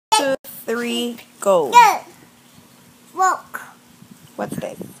2, 3, go. Walk. What's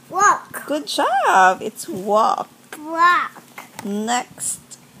this? Walk. Good job. It's walk. Walk.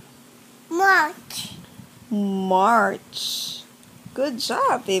 Next, March. march. Good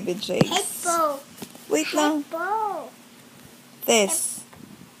job, baby Jace. Apple. Wait lang. Apple. This.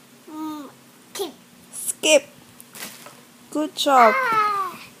 Keep. Skip. Good job.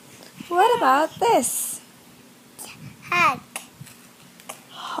 Ah. What about this? Hug.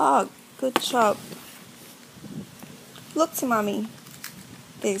 Hug. Good job. Look to mommy.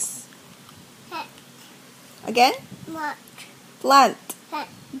 This. Again? March. Plant. Plant.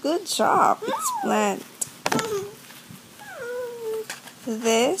 Good job. It's plant.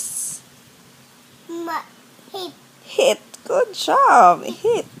 This. Hit. Hit. Good job.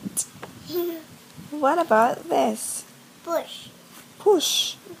 Hit. What about this? Push.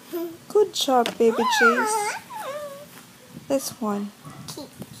 Push. Good job, baby Jace. This one. Kick.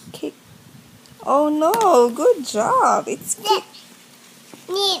 Kick. Oh no. Good job. It's kick.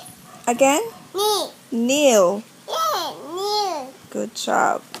 Knee. Again? Knee. Kneel. Yeah, knee. Good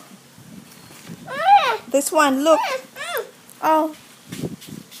job. This one. Look. Oh.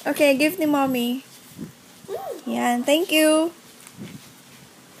 Okay, give the mommy. Yan. Thank you.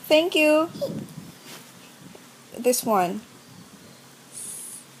 Thank you. This one.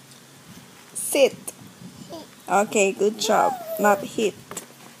 Sit. Okay, good job. Not hit.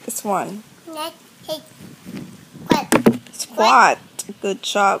 This one. Next. Hit. Quat. Squat. Good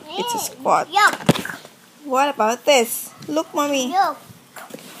job. It's a squat. Yuck. What about this? Look, mommy. Yuck.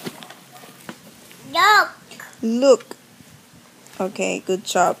 Yuck. Look. Okay, good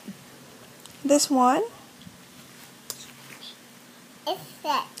job. This one. It's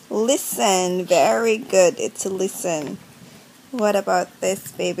that. Listen. Very good. It's a listen. What about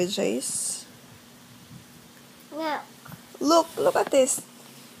this, baby Jace? No. Look at this.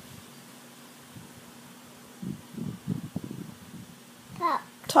 Talk.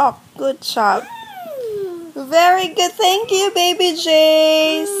 Talk. Good job. Very good. Thank you, baby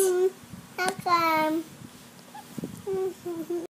Jace. Okay.